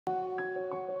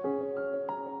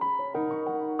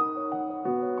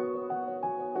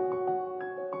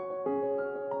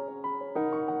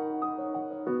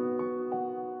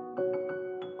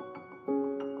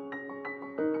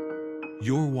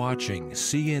You're watching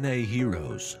CNA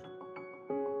Heroes.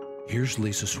 Here's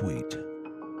Lisa Sweet.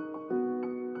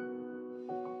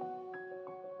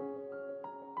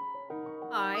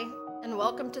 Hi, and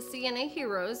welcome to CNA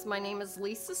Heroes. My name is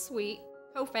Lisa Sweet,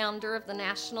 co-founder of the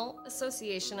National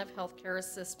Association of Healthcare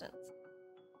Assistants.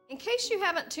 In case you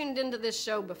haven't tuned into this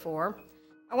show before,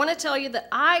 I want to tell you that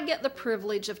I get the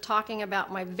privilege of talking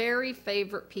about my very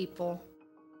favorite people,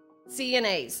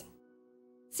 CNAs.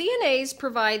 CNAs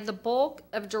provide the bulk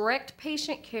of direct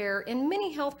patient care in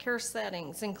many healthcare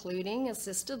settings, including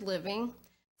assisted living,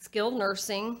 skilled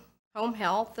nursing, home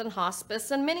health, and hospice,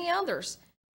 and many others.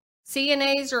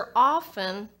 CNAs are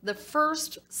often the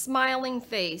first smiling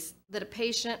face that a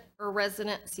patient or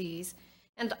resident sees,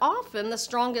 and often the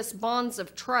strongest bonds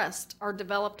of trust are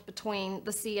developed between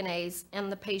the CNAs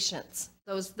and the patients,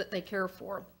 those that they care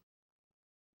for.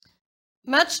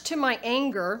 Much to my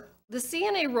anger, the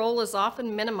CNA role is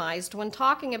often minimized when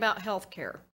talking about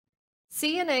healthcare.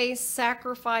 CNAs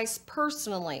sacrifice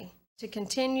personally to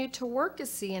continue to work as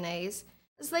CNAs,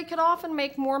 as they could often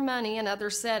make more money in other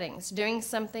settings doing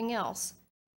something else.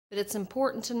 But it's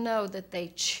important to know that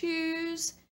they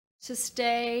choose to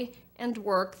stay and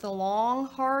work the long,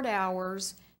 hard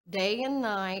hours, day and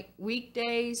night,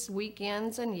 weekdays,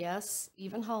 weekends, and yes,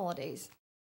 even holidays.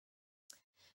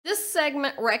 This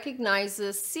segment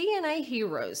recognizes CNA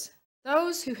heroes,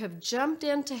 those who have jumped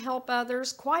in to help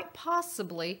others, quite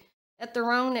possibly at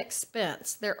their own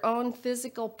expense, their own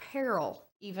physical peril,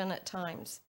 even at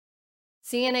times.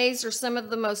 CNAs are some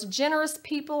of the most generous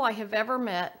people I have ever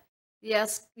met,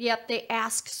 yes, yet they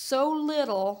ask so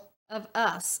little of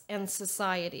us and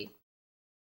society.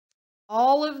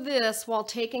 All of this while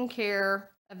taking care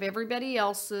of everybody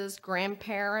else's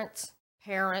grandparents,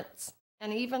 parents,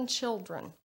 and even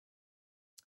children.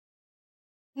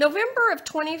 November of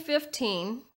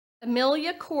 2015,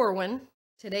 Amelia Corwin,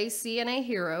 today's CNA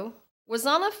hero, was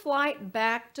on a flight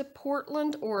back to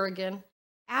Portland, Oregon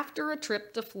after a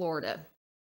trip to Florida.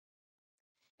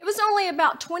 It was only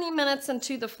about 20 minutes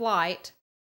into the flight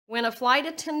when a flight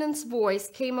attendant's voice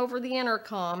came over the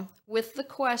intercom with the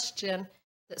question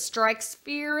that strikes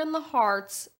fear in the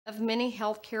hearts of many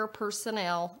healthcare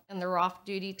personnel in their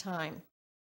off-duty time.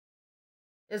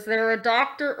 Is there a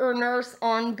doctor or nurse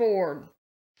on board?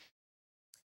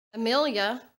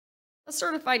 Amelia, a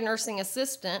certified nursing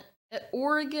assistant at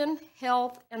Oregon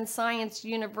Health and Science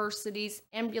University's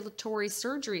Ambulatory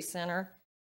Surgery Center,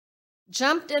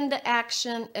 jumped into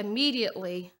action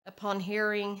immediately upon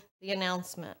hearing the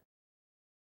announcement.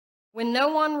 When no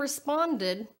one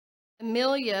responded,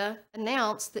 Amelia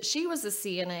announced that she was a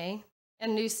CNA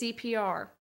and knew CPR.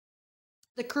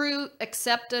 The crew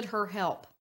accepted her help.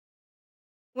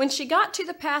 When she got to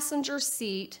the passenger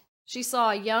seat, she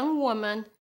saw a young woman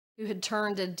who had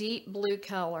turned a deep blue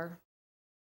color.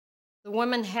 The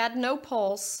woman had no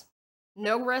pulse,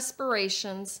 no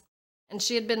respirations, and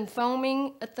she had been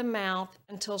foaming at the mouth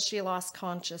until she lost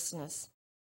consciousness.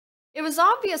 It was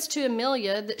obvious to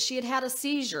Amelia that she had had a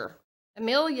seizure.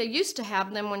 Amelia used to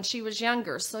have them when she was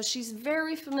younger, so she's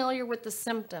very familiar with the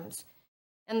symptoms,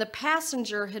 and the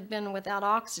passenger had been without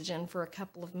oxygen for a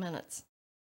couple of minutes.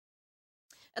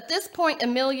 At this point,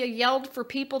 Amelia yelled for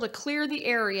people to clear the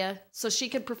area so she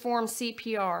could perform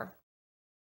CPR.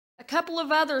 A couple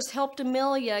of others helped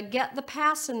Amelia get the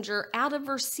passenger out of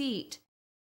her seat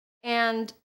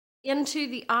and into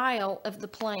the aisle of the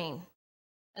plane.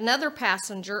 Another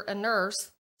passenger, a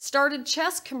nurse, started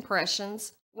chest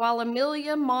compressions while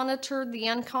Amelia monitored the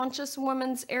unconscious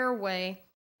woman's airway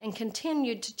and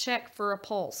continued to check for a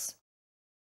pulse.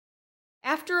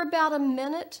 After about a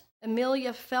minute,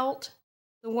 Amelia felt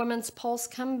the woman's pulse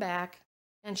come back,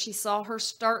 and she saw her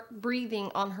start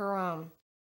breathing on her own.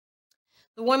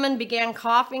 The woman began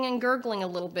coughing and gurgling a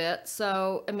little bit,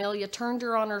 so Amelia turned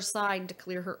her on her side to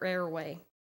clear her airway.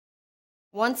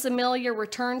 Once Amelia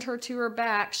returned her to her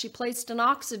back, she placed an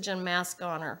oxygen mask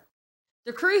on her.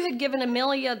 The crew had given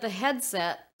Amelia the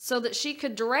headset so that she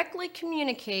could directly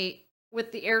communicate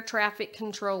with the air traffic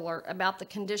controller about the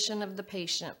condition of the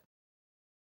patient.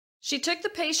 She took the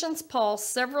patient's pulse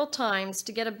several times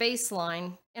to get a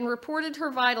baseline and reported her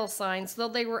vital signs, though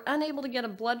they were unable to get a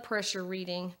blood pressure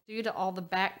reading due to all the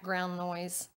background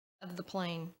noise of the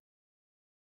plane.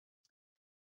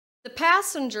 The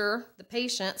passenger, the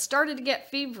patient, started to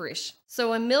get feverish,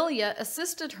 so Amelia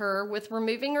assisted her with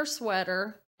removing her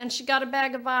sweater, and she got a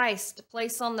bag of ice to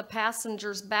place on the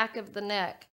passenger's back of the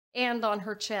neck and on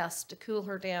her chest to cool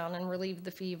her down and relieve the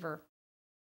fever.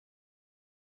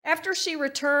 After she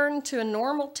returned to a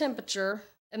normal temperature,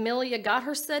 Amelia got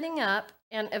her setting up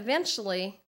and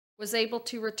eventually was able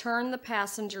to return the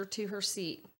passenger to her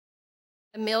seat.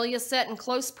 Amelia sat in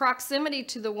close proximity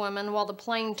to the woman while the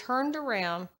plane turned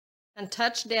around and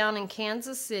touched down in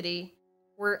Kansas City,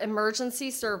 where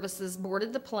emergency services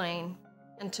boarded the plane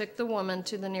and took the woman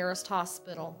to the nearest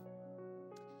hospital.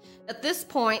 At this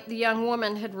point, the young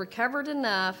woman had recovered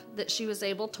enough that she was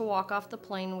able to walk off the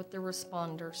plane with the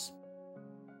responders.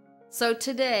 So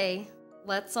today,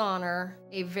 let's honor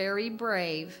a very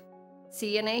brave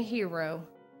CNA hero,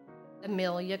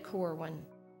 Amelia Corwin.